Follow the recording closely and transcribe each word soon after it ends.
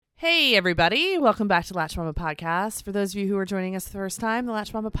Hey, everybody. Welcome back to Latch Mama Podcast. For those of you who are joining us the first time, the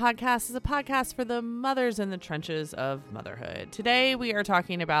Latch Mama Podcast is a podcast for the mothers in the trenches of motherhood. Today, we are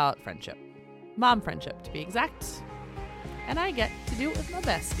talking about friendship. Mom friendship, to be exact. And I get to do it with my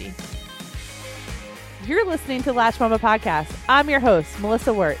bestie. You're listening to Latch Mama Podcast. I'm your host,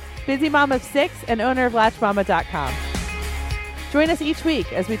 Melissa Wirt, busy mom of 6 and owner of LatchMama.com. Join us each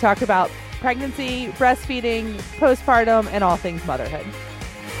week as we talk about pregnancy, breastfeeding, postpartum, and all things motherhood.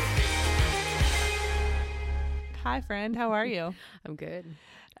 Hi, friend. How are you? I'm good.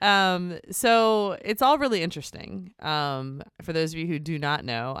 So it's all really interesting. For those of you who do not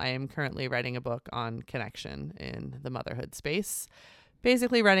know, I am currently writing a book on connection in the motherhood space.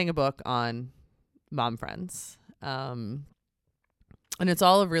 Basically writing a book on mom friends. And it's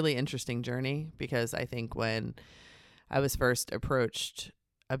all a really interesting journey because I think when I was first approached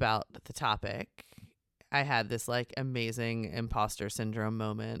about the topic, I had this like amazing imposter syndrome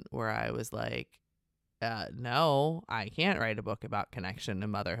moment where I was like, no, I can't write a book about connection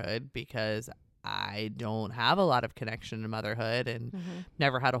and motherhood because I don't have a lot of connection in motherhood and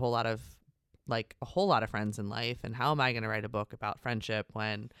never had a whole lot of friends in life. And how am I going to write a book about friendship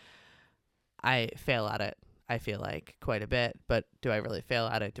when I fail at it? I feel like quite a bit, but do I really fail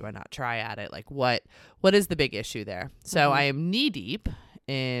at it? Do I not try at it? Like what is the big issue there? So I am knee deep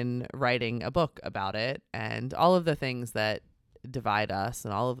in writing a book about it and all of the things that divide us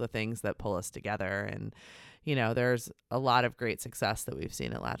and all of the things that pull us together. And, you know, there's a lot of great success that we've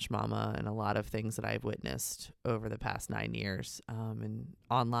seen at Latch Mama and a lot of things that I've witnessed over the past 9 years, and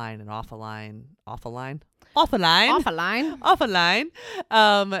online and offline,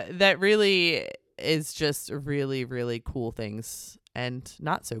 that really is just really, really cool things and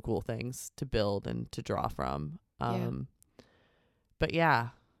not so cool things to build and to draw from. But yeah,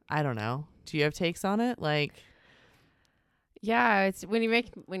 I don't know. Do you have takes on it? Yeah, it's when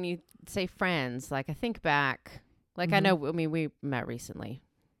you say friends, like I think back, like I mean, we met recently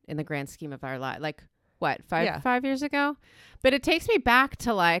in the grand scheme of our life, like what, 5 years ago? But it takes me back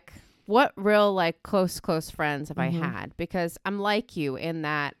to like what real like close friends have I had? Because I'm like you in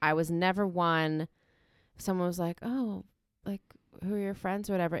that I was never one, someone was like, oh, like who are your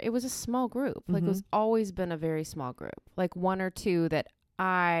friends or whatever. It was a small group. Like it was always been a very small group, like one or two that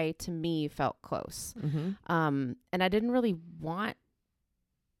to me felt close. And I didn't really want,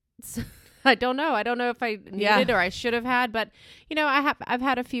 I don't know if I needed or I should have had, but you know, I've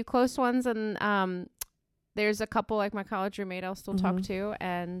had a few close ones and, there's a couple like my college roommate I'll still talk to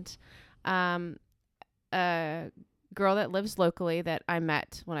and, a girl that lives locally that I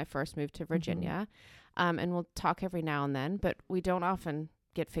met when I first moved to Virginia. And we'll talk every now and then, but we don't often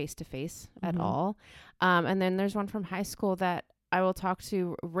get face to face at all. And then there's one from high school that I will talk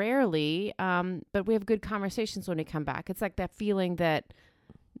to rarely, but we have good conversations when we come back. It's like that feeling that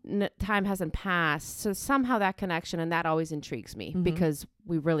time hasn't passed. So somehow that connection, and that always intrigues me because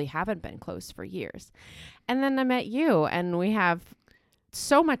we really haven't been close for years. And then I met you, and we have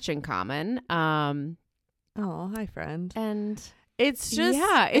so much in common. Oh, hi, friend. And it's just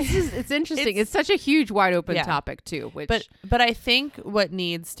it's interesting. It's such a huge, wide open topic too. But I think what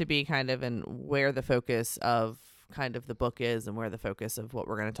needs to be kind of and where the focus of kind of the book is and where the focus of what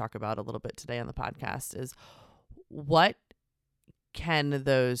we're going to talk about a little bit today on the podcast is what can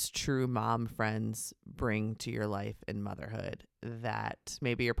those true mom friends bring to your life in motherhood that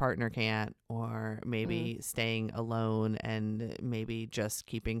maybe your partner can't, or maybe staying alone and maybe just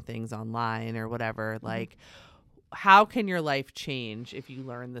keeping things online or whatever. Like, how can your life change if you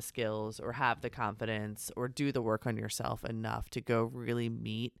learn the skills or have the confidence or do the work on yourself enough to go really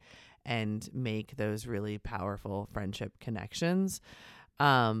meet and make those really powerful friendship connections?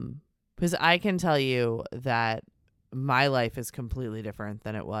 Because I can tell you that my life is completely different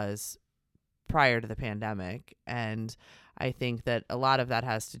than it was prior to the pandemic. And I think that a lot of that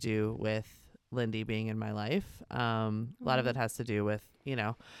has to do with Lindy being in my life. A lot of that has to do with, you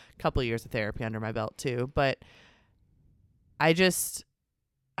know, a couple of years of therapy under my belt too. But I just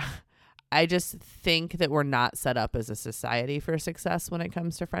think that we're not set up as a society for success when it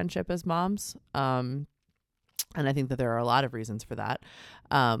comes to friendship as moms. And I think that there are a lot of reasons for that.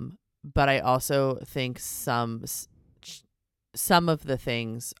 But I also think some of the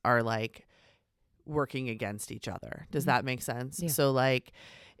things are like working against each other. Does that make sense? Yeah. So like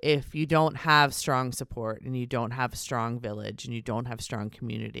if you don't have strong support and you don't have a strong village and you don't have strong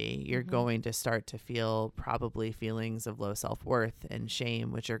community, you're going to start to feel probably feelings of low self-worth and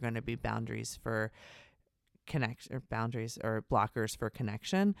shame, which are going to be boundaries for blockers for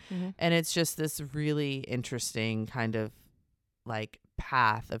connection. And it's just this really interesting kind of like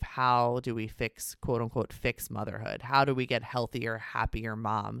path of how do we fix, quote unquote, fix motherhood? How do we get healthier, happier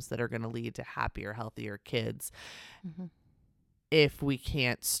moms that are going to lead to happier, healthier kids? Mm-hmm. If we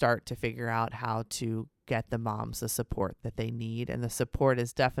can't start to figure out how to get the moms the support that they need. And the support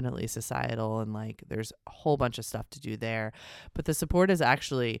is definitely societal, and like there's a whole bunch of stuff to do there. But the support is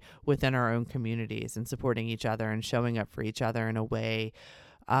actually within our own communities and supporting each other and showing up for each other in a way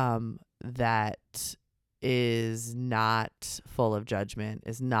that is not full of judgment,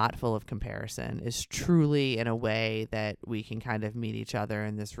 is not full of comparison, is truly in a way that we can kind of meet each other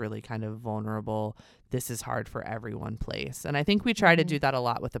in this really kind of vulnerable, this is hard for everyone place. And I think we try to do that a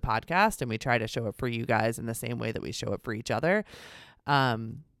lot with the podcast, and we try to show up for you guys in the same way that we show up for each other.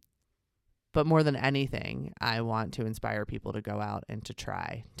 But more than anything, I want to inspire people to go out and to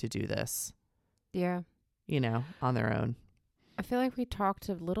try to do this. Yeah. You know, on their own. I feel like we talked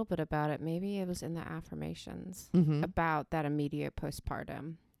a little bit about it. Maybe it was in the affirmations about that immediate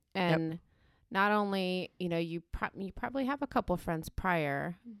postpartum. And not only, you know, you probably have a couple of friends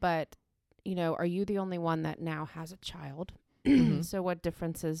prior, but, you know, are you the only one that now has a child? So what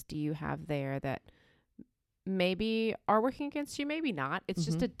differences do you have there that maybe are working against you? Maybe not. It's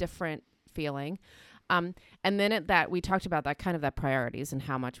just a different feeling. And then that we talked about that kind of that priorities and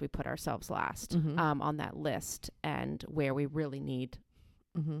how much we put ourselves last on that list, and where we really need,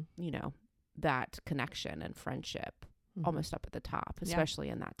 you know, that connection and friendship almost up at the top, especially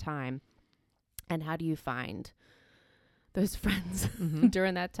in that time. And how do you find those friends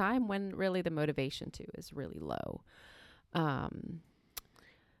during that time when really the motivation to is really low?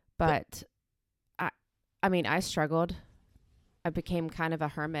 But I mean, I struggled. I became kind of a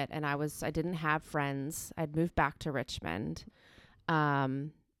hermit, and I didn't have friends. I'd moved back to Richmond.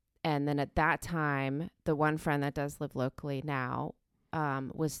 And then at that time, the one friend that does live locally now,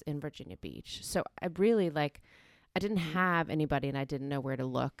 was in Virginia Beach. So I really I didn't have anybody, and I didn't know where to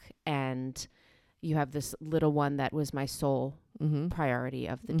look. And you have this little one that was my sole priority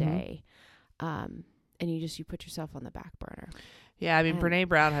of the day. And you put yourself on the back burner. Yeah. I mean, Brene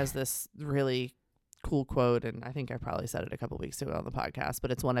Brown has this really cool quote, and I think I probably said it a couple weeks ago on the podcast,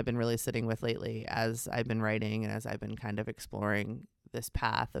 but it's one I've been really sitting with lately as I've been writing and as I've been kind of exploring this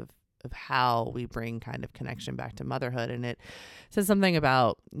path of how we bring kind of connection back to motherhood. And it says something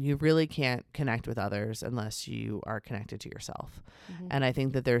about you really can't connect with others unless you are connected to yourself. And I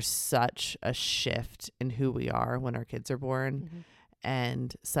think that there's such a shift in who we are when our kids are born.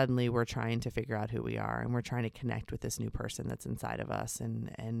 And suddenly we're trying to figure out who we are, and we're trying to connect with this new person that's inside of us.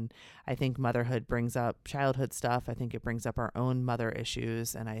 And I think motherhood brings up childhood stuff. I think it brings up our own mother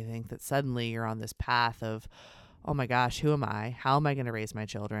issues. And I think that suddenly you're on this path of, oh my gosh, who am I? How am I going to raise my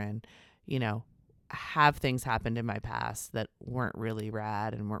children? You know, have things happened in my past that weren't really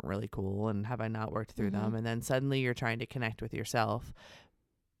rad and weren't really cool? And have I not worked through them? And then suddenly you're trying to connect with yourself.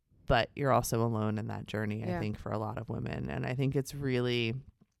 But you're also alone in that journey, I think, for a lot of women. And I think it's really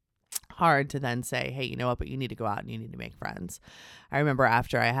hard to then say, hey, you know what, but you need to go out and you need to make friends. I remember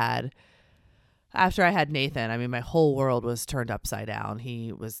after I had Nathan, I mean, my whole world was turned upside down.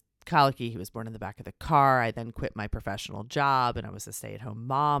 He was colicky. He was born in the back of the car. I then quit my professional job, and I was a stay-at-home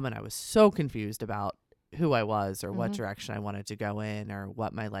mom. And I was so confused about who I was or what direction I wanted to go in or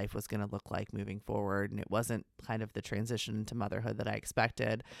what my life was going to look like moving forward. And it wasn't kind of the transition into motherhood that I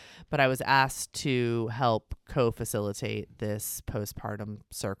expected, but I was asked to help co-facilitate this postpartum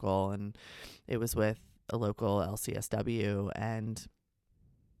circle. And it was with a local LCSW, and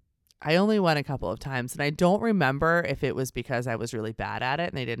I only went a couple of times, and I don't remember if it was because I was really bad at it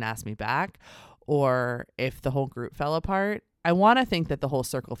and they didn't ask me back, or if the whole group fell apart. I want to think that the whole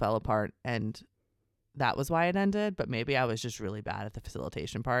circle fell apart and that was why it ended, but maybe I was just really bad at the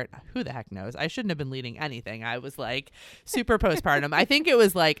facilitation part. Who the heck knows? I shouldn't have been leading anything. I was like super postpartum. I think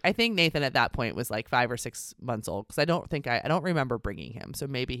Nathan at that point was like 5 or 6 months old, because I don't remember bringing him. So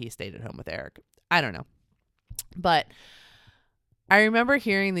maybe he stayed at home with Eric. I don't know. But I remember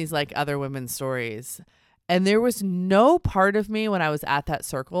hearing these like other women's stories, and there was no part of me when I was at that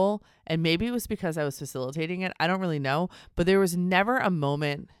circle, and maybe it was because I was facilitating it, I don't really know, but there was never a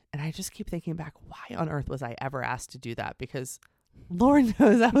moment. And I just keep thinking back, why on earth was I ever asked to do that? Because Lord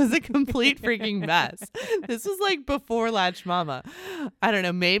knows I was a complete freaking mess. This was like before Latch Mama. I don't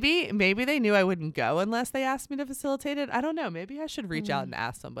know. Maybe they knew I wouldn't go unless they asked me to facilitate it. I don't know. Maybe I should reach out and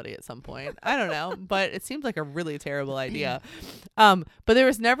ask somebody at some point. I don't know. But it seemed like a really terrible idea. But there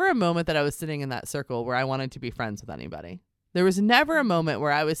was never a moment that I was sitting in that circle where I wanted to be friends with anybody. There was never a moment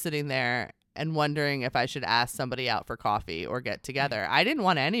where I was sitting there and wondering if I should ask somebody out for coffee or get together. I didn't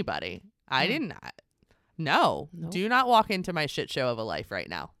want anybody. I didn't. No. Nope. Do not walk into my shit show of a life right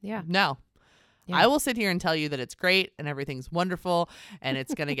now. Yeah. No. Yeah. I will sit here and tell you that it's great and everything's wonderful and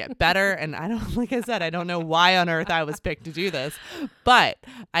it's going to get better. And I don't, like I said, I don't know why on earth I was picked to do this, but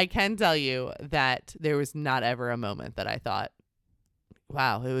I can tell you that there was not ever a moment that I thought,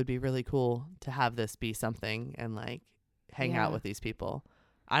 wow, it would be really cool to have this be something and like hang out with these people.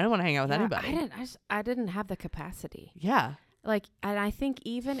 I don't want to hang out with anybody. I didn't have the capacity. Yeah. Like, and I think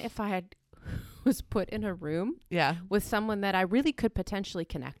even if I had was put in a room with someone that I really could potentially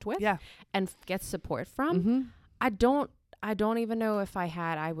connect with and get support from, I don't even know if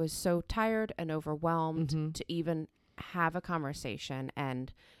I was so tired and overwhelmed to even have a conversation.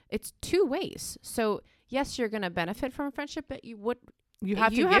 And it's two ways. So yes, you're going to benefit from a friendship, but you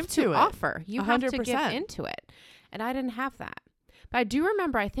have to offer. You 100%. Have to get into it. And I didn't have that. But I do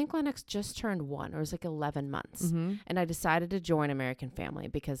remember, I think Lennox just turned 1. It was like 11 months. And I decided to join American Family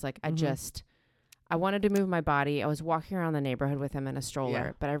because like I wanted to move my body. I was walking around the neighborhood with him in a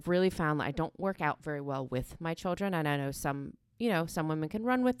stroller, but I've really found that I don't work out very well with my children. And I know some women can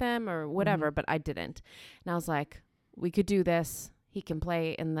run with them or whatever, but I didn't. And I was like, we could do this. He can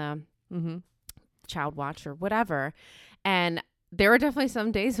play in the child watch or whatever. And there were definitely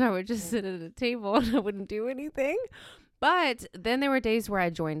some days where I would just sit at a table and I wouldn't do anything. But then there were days where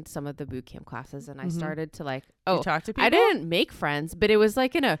I joined some of the boot camp classes and I started to like, talk to people? I didn't make friends, but it was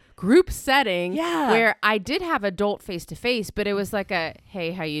like in a group setting where I did have adult face to face, but it was like a,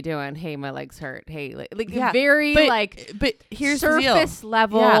 hey, how you doing? Hey, my legs hurt. Hey, very but here's surface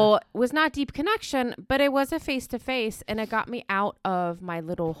level, was not deep connection, but it was a face to face and it got me out of my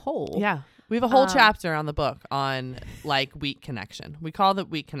little hole. Yeah. We have a whole chapter on the book on like weak connection. We call it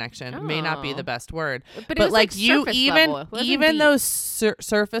weak connection. It may not be the best word, but it was like you even those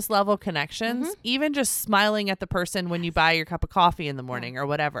surface level connections, even just smiling at the person when you buy your cup of coffee in the morning or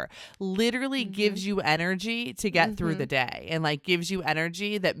whatever, literally gives you energy to get through the day and like gives you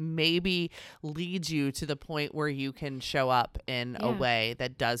energy that maybe leads you to the point where you can show up in a way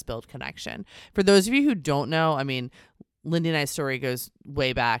that does build connection. For those of you who don't know, I mean, Lindy and I's story goes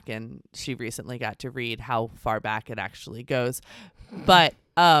way back, and she recently got to read how far back it actually goes. But,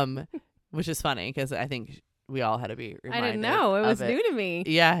 which is funny because I think we all had to be reminded. I didn't know. It was new to me.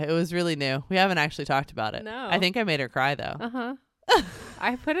 Yeah, it was really new. We haven't actually talked about it. No. I think I made her cry, though.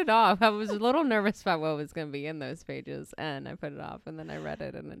 I put it off. I was a little nervous about what was going to be in those pages, and I put it off, and then I read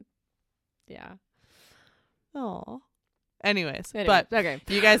it, and then, Oh. Anyways, but okay,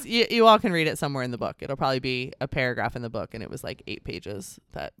 you guys, you all can read it somewhere in the book. It'll probably be a paragraph in the book, and it was like 8 pages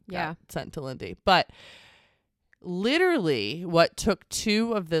that got sent to Lindy. But literally, what took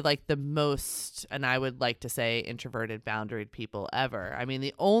 2 of the most, and I would like to say, introverted, boundaried people ever. I mean,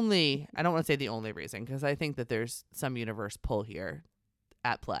 I don't want to say the only reason, because I think that there's some universe pull here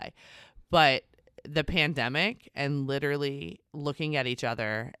at play, but the pandemic and literally looking at each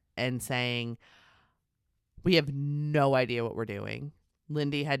other and saying, we have no idea what we're doing.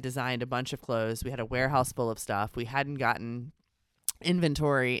 Lindy had designed a bunch of clothes. We had a warehouse full of stuff. We hadn't gotten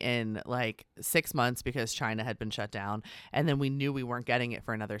inventory in like 6 months because China had been shut down. And then we knew we weren't getting it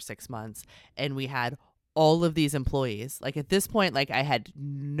for another 6 months. And we had all of these employees. Like at this point, like I had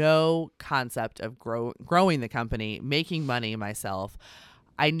no concept of growing the company, making money myself.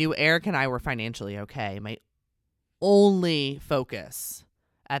 I knew Eric and I were financially okay. My only focus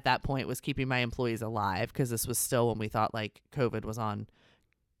at that point was keeping my employees alive, because this was still when we thought like COVID was on,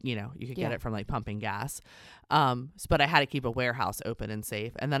 you could get it from like pumping gas. But I had to keep a warehouse open and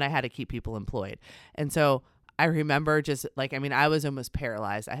safe, and then I had to keep people employed. And so I remember just like, I mean, I was almost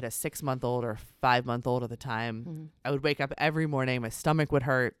paralyzed. I had a 6-month-old or 5-month-old at the time. I would wake up every morning, my stomach would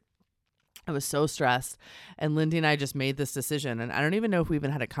hurt. I was so stressed, and Lindy and I just made this decision, and I don't even know if we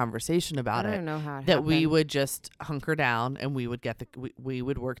even had a conversation about it. I don't know how it that happened. We would just hunker down and we would we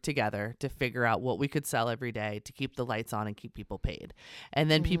would work together to figure out what we could sell every day to keep the lights on and keep people paid.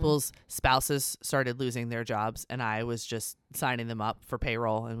 And then people's spouses started losing their jobs, and I was just signing them up for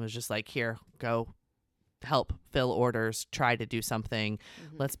payroll and was just like, here, go help fill orders, try to do something.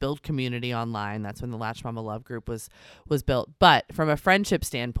 Let's build community online. That's when the Latch Mama Love group was built. But from a friendship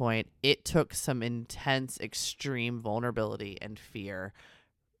standpoint, it took some intense, extreme vulnerability and fear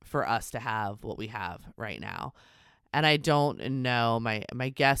for us to have what we have right now. And I don't know, my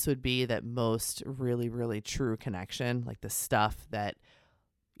guess would be that most really, really true connection, like the stuff that,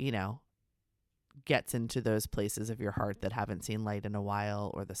 gets into those places of your heart that haven't seen light in a while,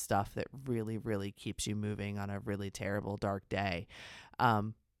 or the stuff that really, really keeps you moving on a really terrible, dark day.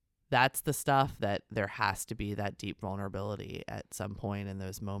 That's the stuff that there has to be that deep vulnerability at some point in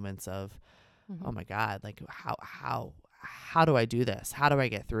those moments of, oh my God, like how how do I do this? How do I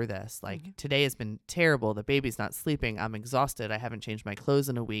get through this? Like today has been terrible. The baby's not sleeping. I'm exhausted. I haven't changed my clothes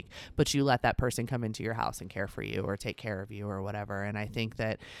in a week, but you let that person come into your house and care for you or take care of you or whatever. And I think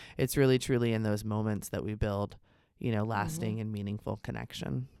that it's really, truly in those moments that we build, lasting and meaningful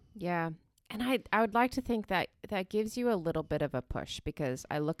connection. Yeah. And I would like to think that that gives you a little bit of a push, because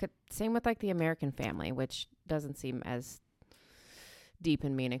I look at, same with like the American family, which doesn't seem as deep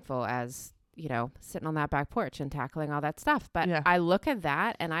and meaningful as, sitting on that back porch and tackling all that stuff. But I look at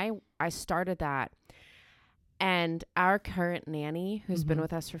that, and I started that. And our current nanny, who's been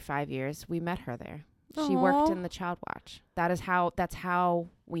with us for 5 years, we met her there. Aww. She worked in the child watch. That's how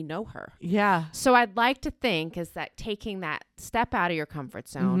we know her. Yeah. So I'd like to think is that taking that step out of your comfort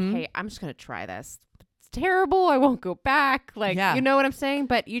zone. Hey, I'm just going to try this. It's terrible. I won't go back. Like, you know what I'm saying?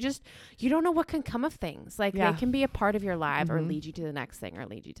 But you don't know what can come of things. Like they can be a part of your life or lead you to the next thing or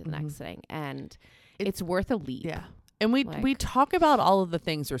lead you to the next thing. And it's worth a leap. Yeah. And we talk about all of the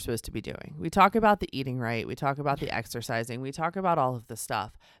things we're supposed to be doing. We talk about the eating right. We talk about the exercising. We talk about all of the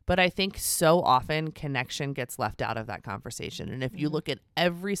stuff. But I think so often connection gets left out of that conversation. And if you look at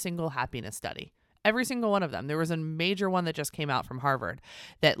every single happiness study, every single one of them, there was a major one that just came out from Harvard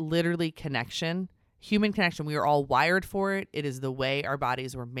that literally human connection, we are all wired for it. It is the way our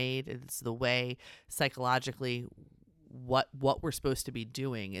bodies were made. It's the way psychologically what we're supposed to be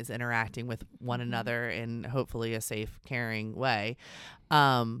doing is interacting with one another in hopefully a safe, caring way.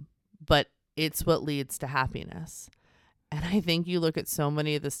 But it's what leads to happiness. And I think you look at so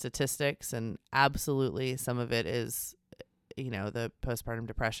many of the statistics, and absolutely some of it is, the postpartum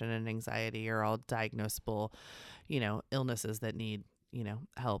depression and anxiety are all diagnosable, illnesses that need,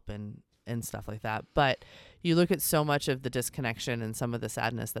 help and stuff like that. But you look at so much of the disconnection and some of the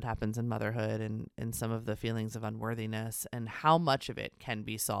sadness that happens in motherhood and some of the feelings of unworthiness, and how much of it can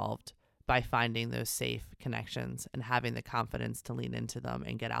be solved by finding those safe connections and having the confidence to lean into them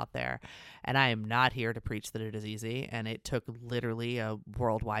and get out there. And I am not here to preach that it is easy. And it took literally a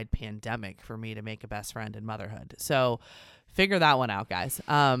worldwide pandemic for me to make a best friend in motherhood. So figure that one out, guys,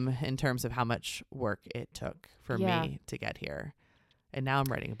 in terms of how much work it took for me to get here. And now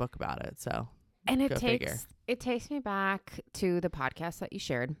I'm writing a book about it. So, and it takes me back to the podcast that you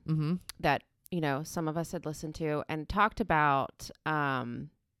shared that, some of us had listened to and talked about, a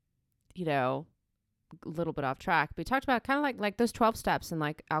little bit off track. We talked about kind of like those 12 steps in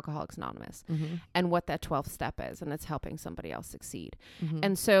like Alcoholics Anonymous and what that 12th step is. And it's helping somebody else succeed.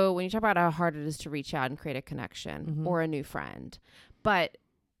 And so when you talk about how hard it is to reach out and create a connection or a new friend, but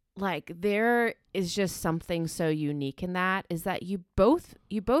like there is just something so unique in that is that you both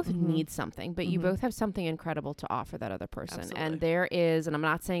need something, but you both have something incredible to offer that other person. Absolutely. And there is, and I'm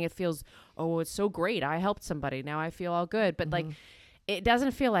not saying it feels, oh, it's so great, I helped somebody, now I feel all good, but like it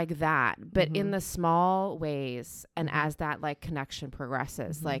doesn't feel like that, but in the small ways, and as that like connection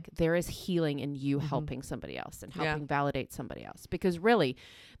progresses, like there is healing in you helping somebody else and helping validate somebody else, because really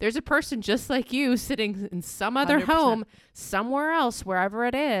there's a person just like you sitting in some other 100%. Home somewhere else, wherever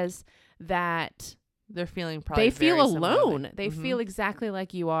it is, that they're feeling probably they feel alone. They feel exactly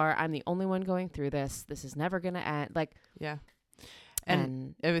like you are. I'm the only one going through this. This is never going to end. Like,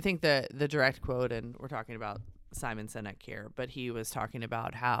 and I think the direct quote, and we're talking about Simon Sinek here, but he was talking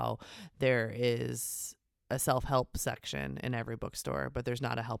about how there is a self-help section in every bookstore, but there's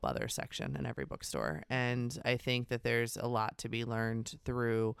not a help others section in every bookstore. And I think that there's a lot to be learned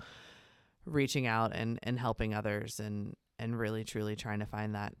through reaching out and helping others and really truly trying to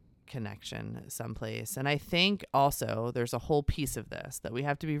find that connection someplace. And I think also there's a whole piece of this that we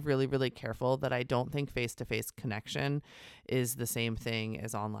have to be really, really careful that I don't think face-to-face connection is the same thing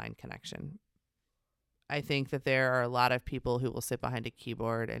as online connection. I think that there are a lot of people who will sit behind a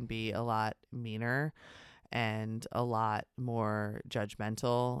keyboard and be a lot meaner and a lot more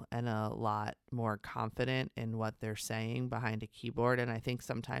judgmental and a lot more confident in what they're saying behind a keyboard. And I think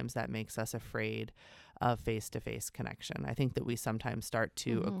sometimes that makes us afraid of face-to-face connection. I think that we sometimes start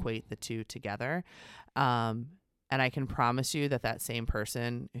to equate the two together. And I can promise you that that same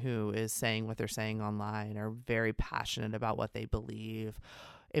person who is saying what they're saying online or very passionate about what they believe,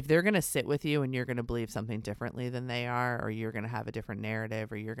 if they're going to sit with you and you're going to believe something differently than they are, or you're going to have a different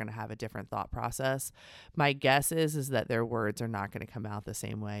narrative, or you're going to have a different thought process, my guess is that their words are not going to come out the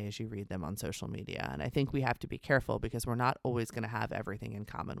same way as you read them on social media. And I think we have to be careful because we're not always going to have everything in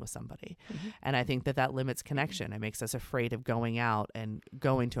common with somebody. And I think that limits connection. It makes us afraid of going out and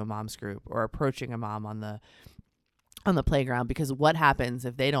going to a mom's group or approaching a mom on the playground, because what happens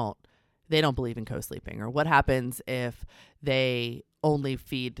if they don't believe in co-sleeping, or what happens if they only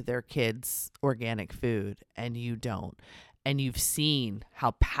feed their kids organic food and you don't? and you've seen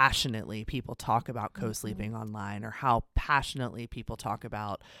how passionately people talk about co-sleeping online, or how passionately people talk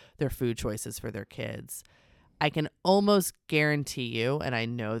about their food choices for their kids, I can almost guarantee you, and I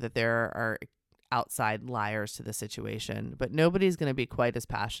know that there are outside liars to the situation, but nobody's going to be quite as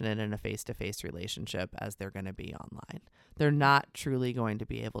passionate in a face-to-face relationship as they're going to be online. They're not truly going to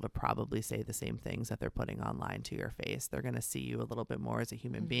be able to probably say the same things that they're putting online to your face. They're going to see you a little bit more as a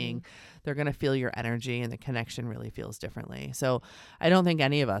human being. They're going to feel your energy, and the connection really feels differently. So I don't think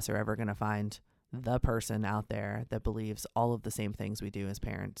any of us are ever going to find the person out there that believes all of the same things we do as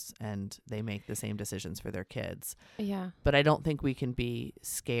parents, and they make the same decisions for their kids. Yeah. But I don't think we can be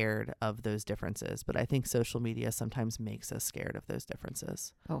scared of those differences. But I think social media sometimes makes us scared of those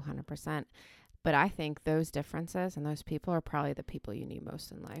differences. Oh, 100%. But I think those differences and those people are probably the people you need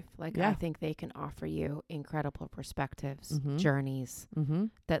most in life. Like, I think they can offer you incredible perspectives, journeys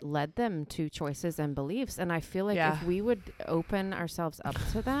that led them to choices and beliefs. And I feel like if we would open ourselves up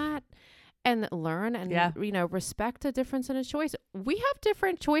to that, and learn and, respect a difference in a choice. We have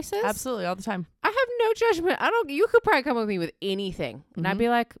different choices. Absolutely. All the time. I have no judgment. You could probably come with me with anything. And I'd be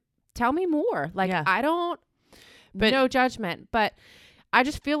like, tell me more. Like, I don't, no judgment. But I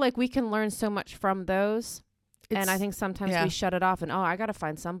just feel like we can learn so much from those. And I think sometimes we shut it off and, I got to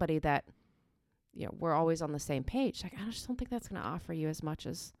find somebody that, we're always on the same page. Like, I just don't think that's going to offer you as much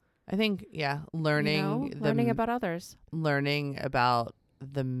as. I think, learning about others. Learning about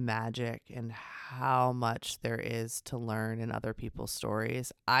the magic and how much there is to learn in other people's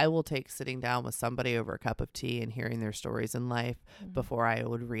stories. I will take sitting down with somebody over a cup of tea and hearing their stories in life before I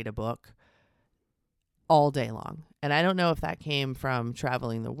would read a book all day long. And I don't know if that came from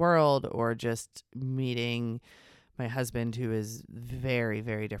traveling the world or just meeting my husband, who is very,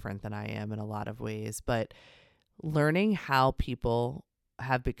 very different than I am in a lot of ways, but learning how people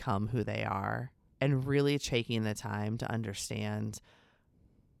have become who they are and really taking the time to understand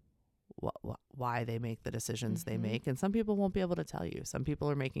why they make the decisions they make. And some people won't be able to tell you. Some people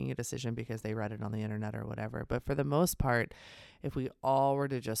are making a decision because they read it on the internet or whatever. But for the most part, if we all were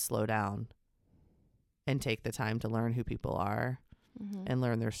to just slow down and take the time to learn who people are and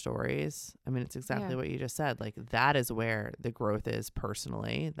learn their stories, I mean, it's exactly what you just said. Like, that is where the growth is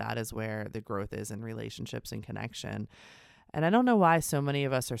personally. That is where the growth is in relationships and connection. And I don't know why so many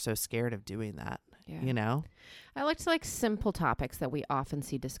of us are so scared of doing that. I like simple topics that we often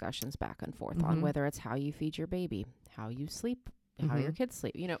see discussions back and forth on, whether it's how you feed your baby, how you sleep, how your kids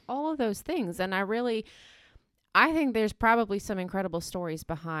sleep, all of those things. And I think there's probably some incredible stories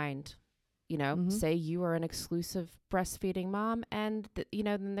behind, say you are an exclusive breastfeeding mom and,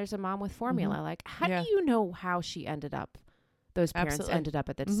 then there's a mom with formula. Like, how do you know how she ended up? Those parents ended up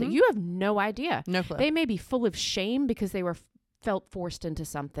at that. So you have no idea. No clue. They may be full of shame because they were felt forced into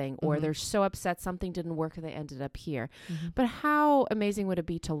something, or they're so upset something didn't work and they ended up here. But how amazing would it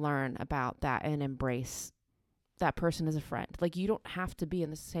be to learn about that and embrace that person as a friend? Like, you don't have to be in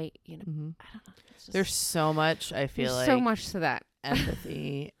the same, I don't know. There's so much, I feel like. So much to that.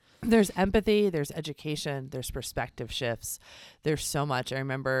 Empathy. There's empathy, there's education, there's perspective shifts. There's so much. I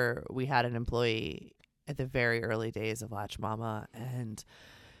remember we had an employee at the very early days of Latch Mama, and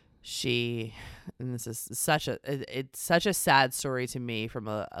this is it's such a sad story to me from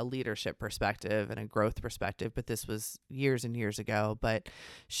a leadership perspective and a growth perspective, but this was years and years ago. But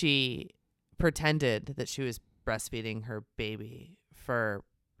she pretended that she was breastfeeding her baby for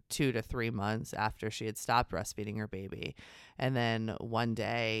 2 to 3 months after she had stopped breastfeeding her baby. And then one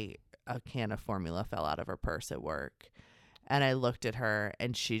day a can of formula fell out of her purse at work. And I looked at her,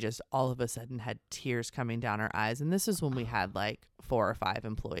 and she just all of a sudden had tears coming down her eyes. And this is when we had like 4 or 5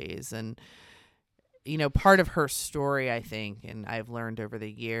 employees. And, part of her story, I think, and I've learned over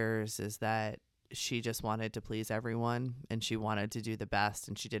the years, is that she just wanted to please everyone, and she wanted to do the best,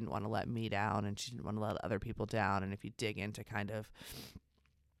 and she didn't want to let me down, and she didn't want to let other people down. And if you dig into kind of,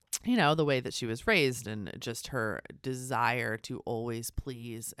 the way that she was raised and just her desire to always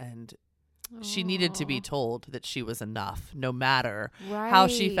please, and she needed to be told that she was enough, no matter how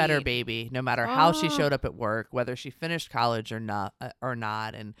she fed her baby, no matter how she showed up at work, whether she finished college or not.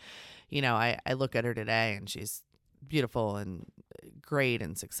 And, I look at her today, and she's beautiful and great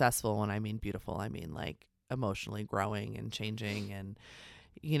and successful. And I mean beautiful, I mean like emotionally growing and changing. And,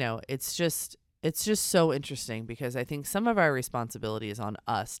 it's just so interesting, because I think some of our responsibility is on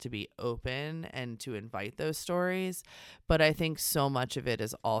us to be open and to invite those stories. But I think so much of it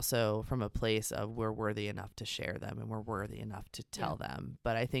is also from a place of we're worthy enough to share them and we're worthy enough to tell them.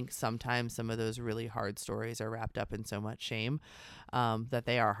 But I think sometimes some of those really hard stories are wrapped up in so much shame that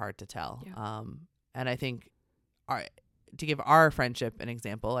they are hard to tell. And I think to give our friendship an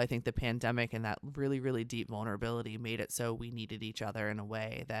example, I think the pandemic and that really, really deep vulnerability made it so we needed each other in a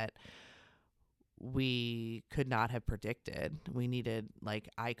way that we could not have predicted. We needed, like,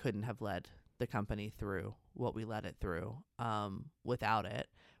 I couldn't have led the company through what we led it through without it.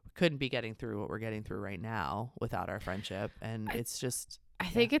 We couldn't be getting through what we're getting through right now without our friendship. And it's just... I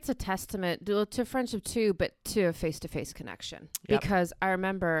think it's a testament to friendship too, but to a face-to-face connection. Yep. Because I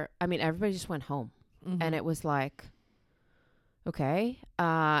remember, I mean, everybody just went home. And it was like, okay.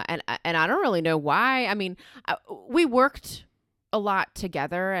 And I don't really know why. I mean, we worked a lot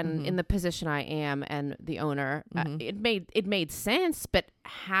together, and in the position I am and the owner, it made sense, but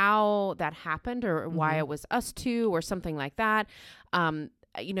how that happened or why it was us two or something like that.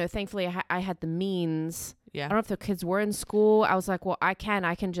 Thankfully I had the means. Yeah. I don't know if the kids were in school. I was like, well, I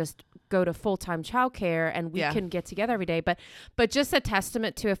can just go to full-time childcare and we can get together every day. But just a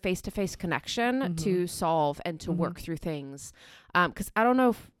testament to a face-to-face connection to solve and to work through things. 'Cause I don't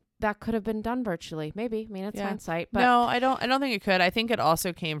know if that could have been done virtually. Maybe. I mean, it's hindsight. But no, I don't think it could. I think it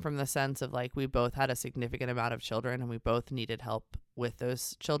also came from the sense of, like, we both had a significant amount of children and we both needed help with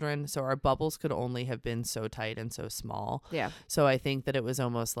those children. So our bubbles could only have been so tight and so small. Yeah. So I think that it was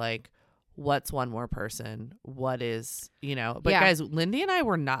almost like, what's one more person? What is, but guys, Lindy and I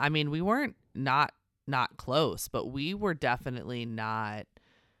were not, I mean, we weren't not close, but we were definitely not,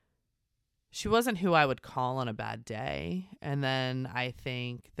 she wasn't who I would call on a bad day. And then I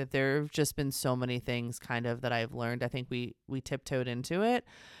think that there have just been so many things kind of that I've learned. I think we tiptoed into it,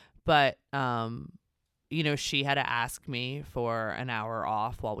 but, she had to ask me for an hour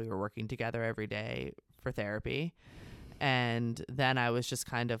off while we were working together every day for therapy. And then I was just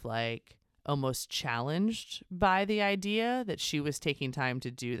kind of like almost challenged by the idea that she was taking time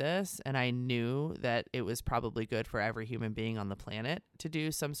to do this. And I knew that it was probably good for every human being on the planet to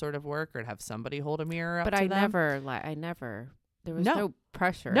do some sort of work or to have somebody hold a mirror up to them. But I never, there was no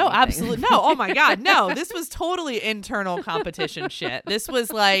pressure. No, absolutely. No. Oh my God. No, this was totally internal competition shit. This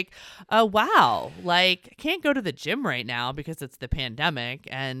was like, wow, like, I can't go to the gym right now because it's the pandemic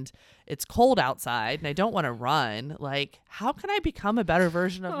and it's cold outside and I don't want to run. Like, how can I become a better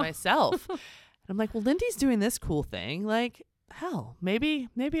version of myself? And I'm like, well, Lindy's doing this cool thing. Like, hell, maybe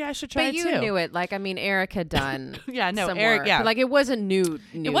I should try it too. But you knew it. Like, I mean, Eric had done some Eric, work. Like, it wasn't new.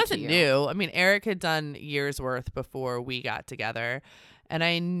 It wasn't new. I mean, Eric had done years worth before we got together.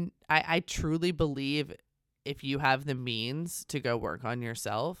 And I truly believe if you have the means to go work on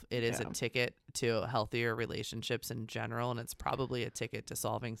yourself, it is a ticket to healthier relationships in general. And it's probably a ticket to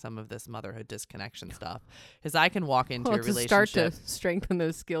solving some of this motherhood disconnection stuff. Because I can walk into a relationship. Start to strengthen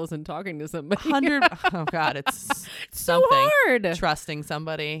those skills in talking to somebody. Oh God, it's so hard. Trusting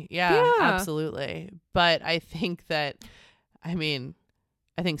somebody. Yeah, absolutely. But I think that, I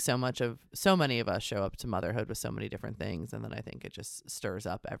think so many of us show up to motherhood with so many different things. And then I think it just stirs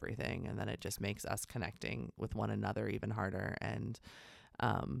up everything. And then it just makes us connecting with one another even harder. And,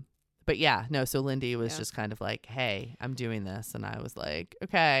 but yeah, no. So Lindy was just kind of like, hey, I'm doing this. And I was like,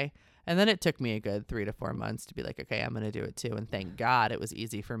 okay. And then it took me a good 3 to 4 months to be like, okay, I'm going to do it too. And thank God it was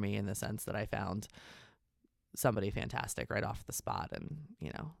easy for me in the sense that I found somebody fantastic right off the spot. And,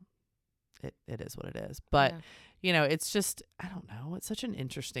 it is what it is. But, it's just, I don't know. It's such an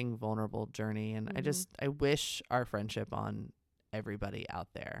interesting, vulnerable journey. And I wish our friendship on everybody out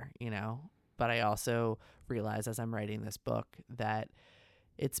there, but I also realize as I'm writing this book that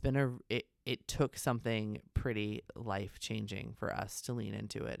it's been it took something pretty life-changing for us to lean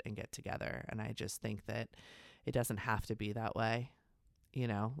into it and get together. And I just think that it doesn't have to be that way.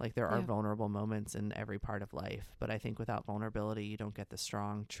 Like there are vulnerable moments in every part of life, but I think without vulnerability, you don't get the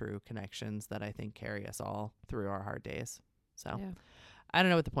strong, true connections that I think carry us all through our hard days. So I don't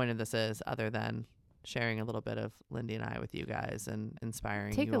know what the point of this is other than sharing a little bit of Lindy and I with you guys and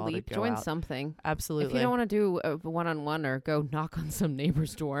inspiring you all to go join out. Something. Absolutely. If you don't want to do a one-on-one or go knock on some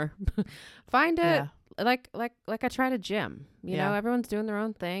neighbor's door, find it. Like I tried a gym, you know, everyone's doing their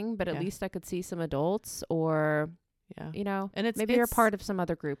own thing, but at least I could see some adults or and maybe you're part of some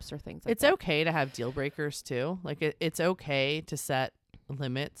other groups or things like that. It's okay to have deal breakers too. Like it's okay to set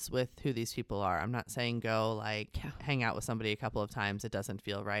limits with who these people are. I'm not saying go hang out with somebody a couple of times it doesn't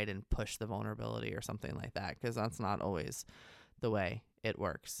feel right and push the vulnerability or something like that, because that's not always the way it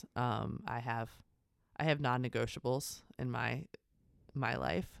works. I have non-negotiables in my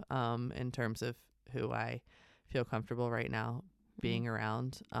life in terms of who I feel comfortable right now being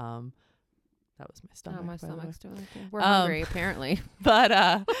around. That was my stomach. Oh, my stomach's doing it too. We're hungry, apparently. But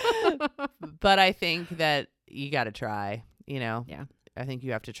I think that you got to try, Yeah. I think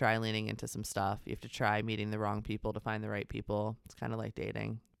you have to try leaning into some stuff. You have to try meeting the wrong people to find the right people. It's kind of like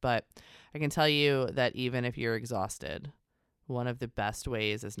dating. But I can tell you that even if you're exhausted, one of the best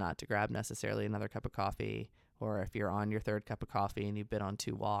ways is not to grab necessarily another cup of coffee, or if you're on your third cup of coffee and you've been on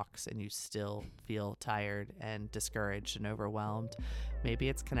 2 walks and you still feel tired and discouraged and overwhelmed, maybe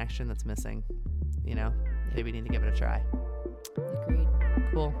it's connection that's missing. You know, maybe we need to give it a try. Agreed.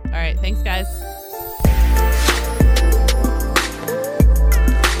 Cool. All right. Thanks, guys.